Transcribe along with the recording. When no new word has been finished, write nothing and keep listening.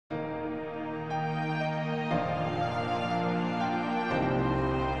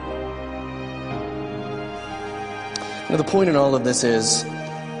Now, the point in all of this is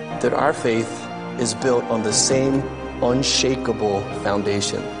that our faith is built on the same unshakable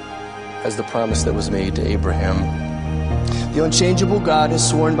foundation as the promise that was made to Abraham. The unchangeable God has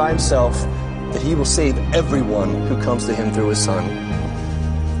sworn by himself that he will save everyone who comes to him through his Son.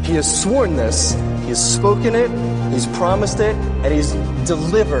 He has sworn this, he has spoken it, he's promised it, and he's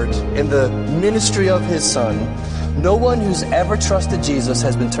delivered in the ministry of his Son. No one who's ever trusted Jesus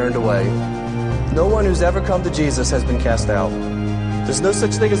has been turned away. No one who's ever come to Jesus has been cast out. There's no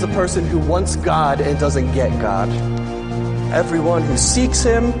such thing as a person who wants God and doesn't get God. Everyone who seeks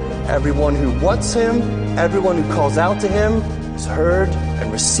him, everyone who wants him, everyone who calls out to him is heard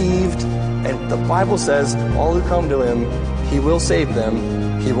and received. And the Bible says all who come to him, he will save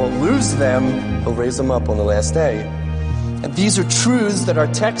them. He won't lose them. He'll raise them up on the last day. And these are truths that our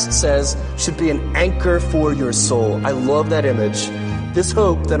text says should be an anchor for your soul. I love that image. This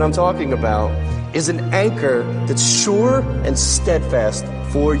hope that I'm talking about is an anchor that's sure and steadfast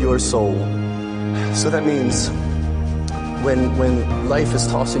for your soul. So that means when life is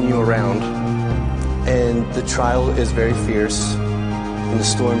tossing you around and the trial is very fierce and the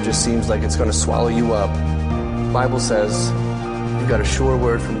storm just seems like it's going to swallow you up, the Bible says you've got a sure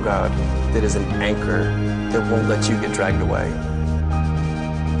word from God that is an anchor that won't let you get dragged away.